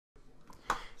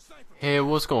Hey,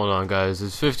 what's going on, guys?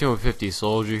 It's 5150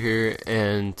 Soldier here,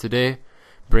 and today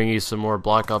bringing you some more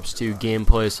Black Ops 2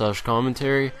 gameplay slash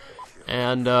commentary.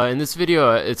 And in this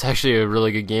video, it's actually a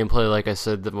really good gameplay. Like I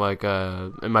said, that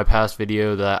in my past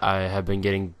video, that I have been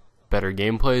getting better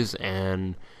gameplays,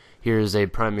 and here's a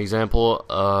prime example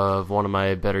of one of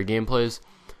my better gameplays.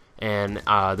 And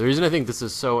the reason I think this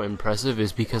is so impressive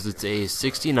is because it's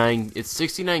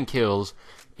 69 kills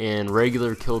in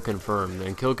regular kill confirmed,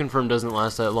 and kill confirmed doesn't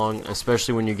last that long,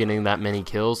 especially when you're getting that many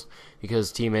kills,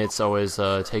 because teammates always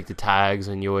take the tags,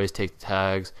 and you always take the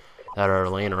tags that are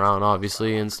laying around,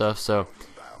 obviously, and stuff. So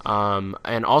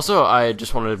and also I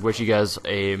just wanted to wish you guys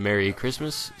a Merry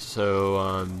Christmas.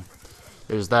 So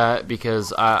there's that,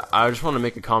 because I just want to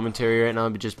make a commentary right now,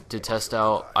 just to test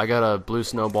out. I got a Blue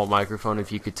Snowball microphone,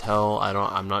 if you could tell.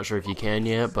 I'm not sure if you can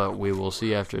yet, but we will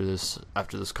see after this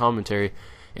commentary.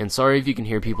 And sorry if you can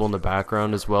hear people in the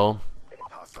background as well.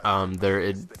 There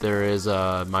is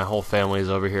my whole family is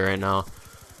over here right now.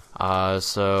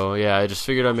 So yeah, I just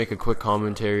figured I'd make a quick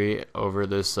commentary over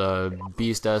this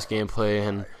beast ass gameplay,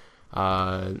 and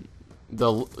I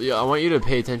want you to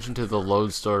pay attention to the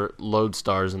load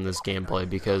stars in this gameplay,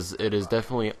 because it is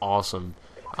definitely awesome.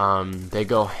 They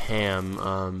go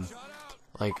ham.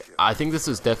 Like, I think this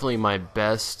is definitely my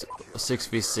best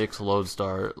 6v6 load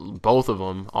star. Both of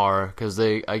them are, because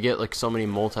I get like so many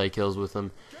multi kills with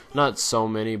them. Not so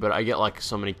many, but I get like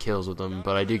so many kills with them.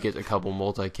 But I do get a couple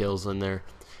multi kills in there,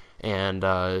 and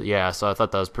yeah, so I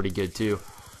thought that was pretty good too.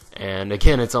 And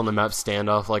again, it's on the map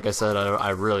Standoff. Like I said, I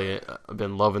really have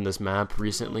been loving this map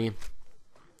recently,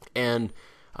 and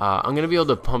I'm gonna be able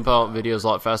to pump out videos a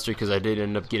lot faster, because I did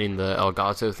end up getting the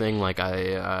Elgato thing, like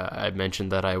I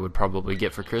mentioned that I would probably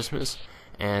get for Christmas,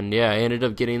 and yeah, I ended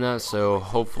up getting that. So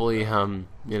hopefully, you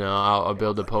know, I'll be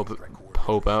able to pump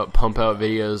out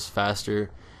videos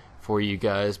faster for you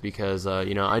guys, because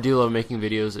you know, I do love making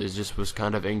videos. It just was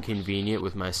kind of inconvenient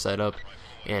with my setup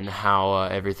and how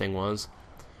everything was.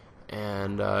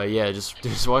 And yeah,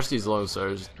 just watch these low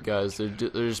stars, guys. They're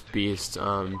just beasts.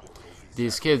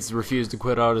 These kids refuse to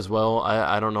quit out as well.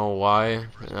 I don't know why.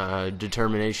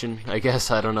 Determination, I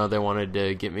guess. I don't know. They wanted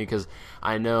to get me, because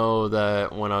I know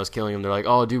that when I was killing them, they're like,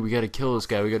 "Oh, dude, we gotta kill this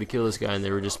guy. We gotta kill this guy," and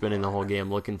they were just spending the whole game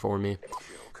looking for me.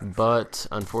 But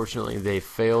unfortunately, they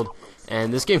failed.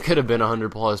 And this game could have been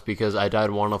 100 plus, because I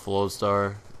died one off a load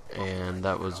star, and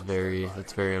that's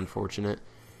very unfortunate.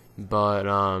 But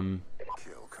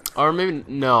or maybe,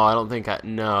 no, I don't think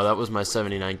no, that was my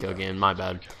 79 kill game, my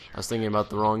bad. I was thinking about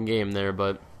the wrong game there.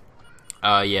 But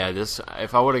yeah,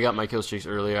 if I would have got my kill streaks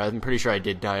earlier, I'm pretty sure I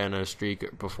did die on a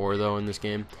streak before, though, in this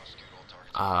game.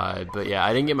 But yeah,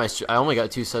 I didn't get I only got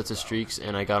 2 sets of streaks,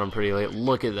 and I got them pretty late.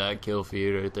 Look at that kill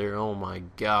feed right there. Oh my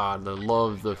god, I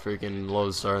love the freaking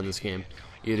load star in this game.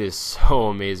 It is so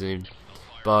amazing.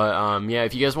 But yeah,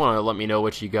 if you guys want to let me know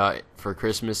what you got for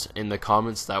Christmas in the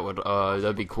comments,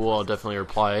 that'd be cool. I'll definitely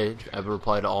reply. I've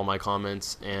replied to all my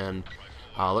comments, and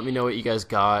let me know what you guys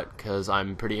got, because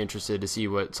I'm pretty interested to see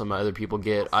what some other people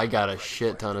get. I got a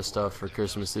shit ton of stuff for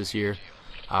Christmas this year.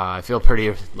 I feel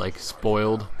pretty like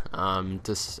spoiled, I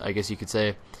guess you could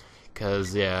say,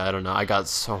 because yeah, I don't know, I got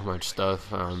so much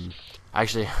stuff.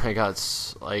 Actually, I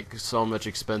got like so much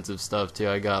expensive stuff too.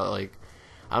 I got like,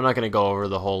 I'm not gonna go over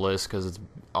the whole list because it's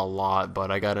a lot,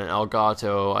 but I got an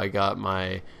Elgato. I got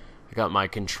my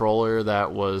controller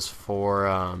that was for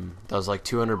that was like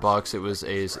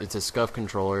 $200. It's a SCUF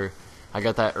controller. I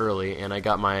got that early, and I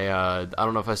got my I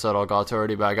don't know if I said Elgato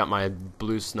already, but I got my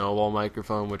Blue Snowball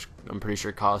microphone, which I'm pretty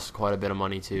sure costs quite a bit of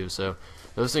money too. So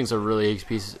those things are really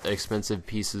expensive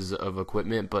pieces of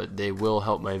equipment, but they will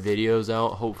help my videos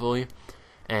out, hopefully.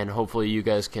 And hopefully you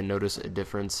guys can notice a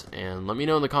difference, and let me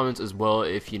know in the comments as well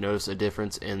if you notice a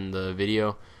difference in the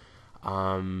video,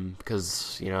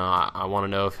 because you know, I want to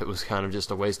know if it was kind of just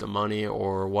a waste of money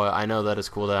or what. I know that it's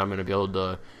cool that I'm going to be able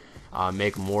to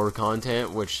make more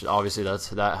content, which obviously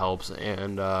that helps,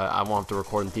 and I won't have to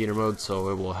record in theater mode, so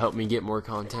it will help me get more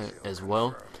content as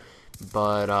well.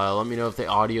 But let me know if the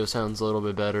audio sounds a little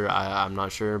bit better. I'm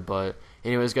not sure, but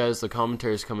anyways, guys, the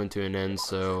commentary is coming to an end,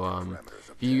 so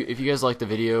if you guys like the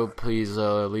video, please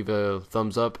leave a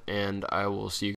thumbs up, and I will see you